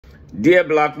Dear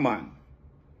black man,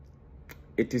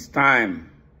 it is time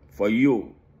for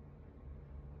you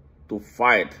to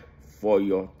fight for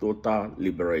your total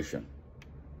liberation.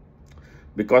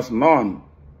 Because none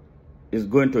is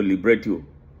going to liberate you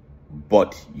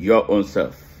but your own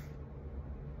self.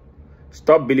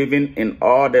 Stop believing in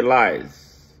all the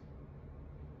lies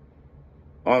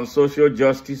on social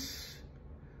justice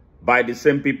by the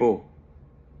same people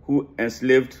who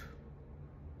enslaved,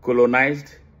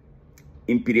 colonized,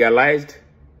 imperialized,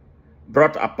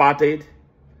 brought apartheid,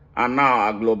 and now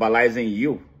are globalizing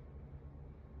you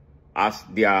as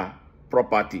their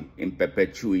property in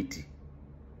perpetuity.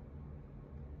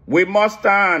 We must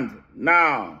stand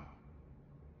now,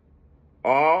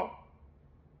 or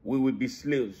we will be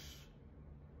slaves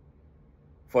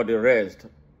for the rest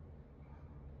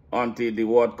until the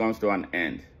world comes to an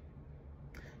end.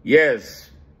 Yes,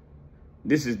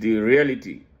 this is the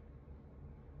reality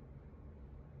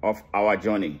of our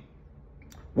journey.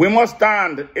 We must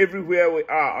stand everywhere we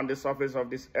are on the surface of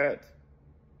this earth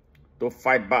to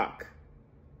fight back.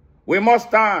 We must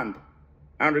stand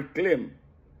and reclaim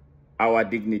our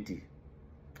dignity.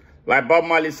 Like Bob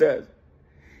Marley says,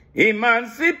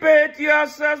 emancipate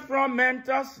yourselves from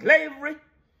mental slavery.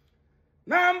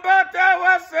 None but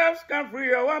ourselves can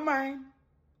free our mind.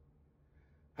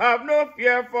 Have no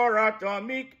fear for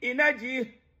atomic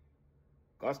energy,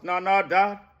 'cause none of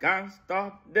that can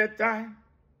stop the time.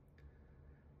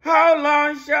 How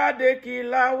long shall they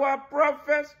kill our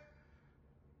prophets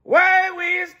while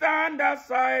we stand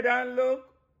aside and look?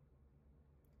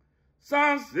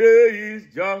 Some say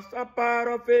it's just a part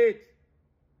of it.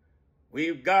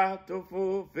 We've got to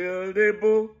fulfill the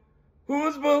book.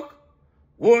 Whose book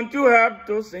won't you have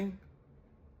to sing?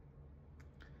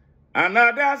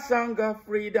 Another song of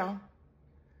freedom.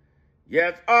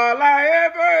 Yes, all I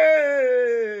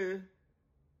ever.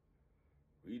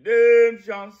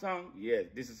 Redemption song. Yes,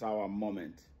 this is our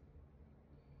moment.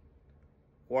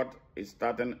 What is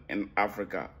starting in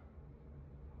Africa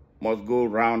must go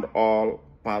round all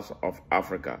parts of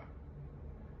Africa.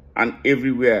 And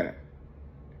everywhere,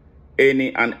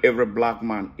 any and every black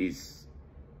man is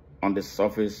on the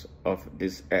surface of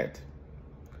this earth.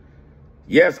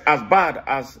 Yes, as bad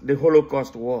as the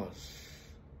Holocaust was,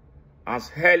 as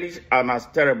hellish and as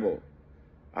terrible,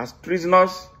 as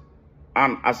treasonous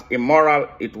and as immoral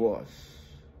it was.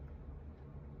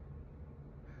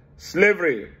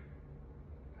 Slavery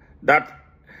that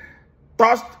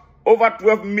tossed over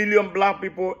 12 million black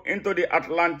people into the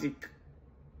Atlantic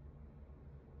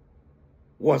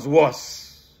was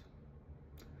worse.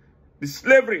 The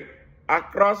slavery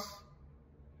across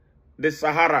the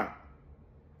Sahara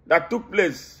that took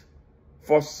place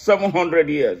for 700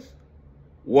 years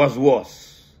was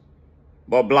worse.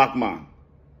 But black man,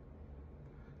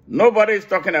 nobody is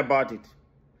talking about it.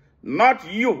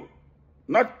 Not you,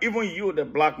 not even you, the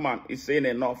black man, is saying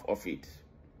enough of it.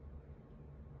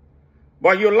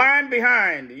 But you lying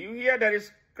behind. You hear there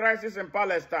is crisis in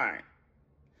Palestine.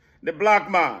 The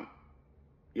black man,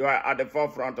 you are at the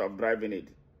forefront of driving it.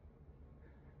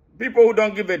 People who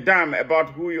don't give a damn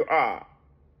about who you are.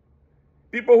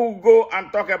 People who go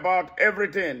and talk about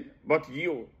everything but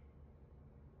you.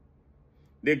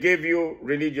 They gave you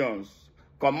religions,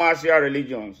 commercial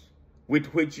religions, with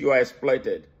which you are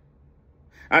exploited.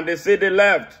 And they say they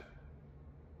left.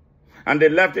 And they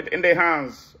left it in the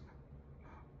hands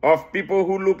of people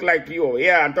who look like you.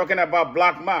 Yeah, I'm talking about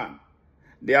black men.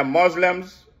 They are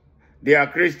Muslims. They are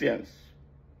Christians.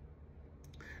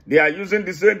 They are using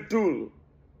the same tool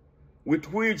with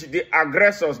which the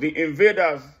aggressors, the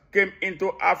invaders, came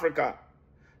into Africa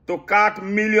to cut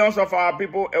millions of our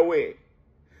people away.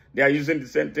 They are using the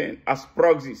same thing as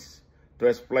proxies to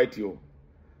exploit you.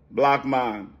 Black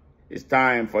man, it's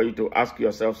time for you to ask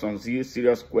yourself some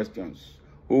serious questions.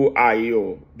 Who are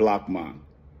you, black man?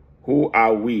 Who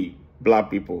are we,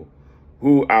 black people?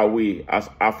 Who are we as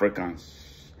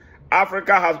Africans?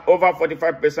 Africa has over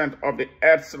 45% of the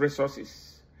Earth's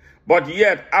resources. But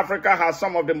yet, Africa has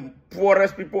some of the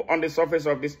poorest people on the surface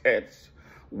of this earth.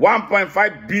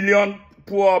 1.5 billion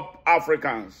poor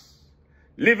Africans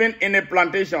living in a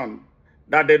plantation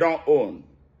that they don't own.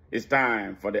 It's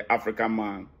time for the African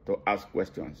man to ask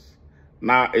questions.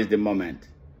 Now is the moment.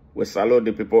 We salute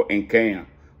the people in Kenya.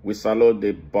 We salute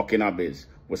the Burkinabes.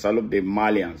 We salute the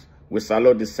Malians. We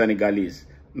salute the Senegalese.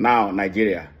 Now,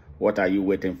 Nigeria, what are you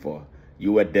waiting for?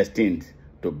 You were destined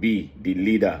to be the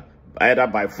leader, either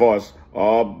by force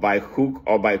or by hook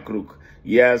or by crook.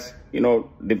 Yes, you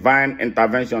know, divine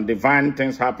intervention, divine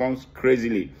things happen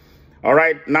crazily. All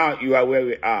right, now you are where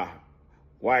we are.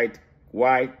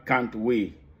 Why can't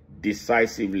we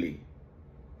decisively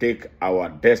take our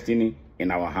destiny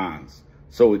in our hands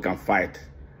so we can fight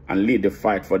and lead the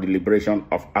fight for the liberation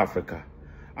of Africa.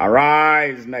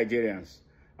 Arise, Nigerians.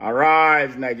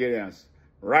 Arise, Nigerians.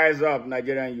 Rise up,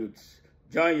 Nigerian youths.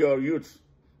 Join your youths,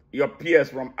 your peers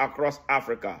from across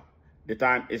Africa. The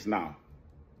time is now.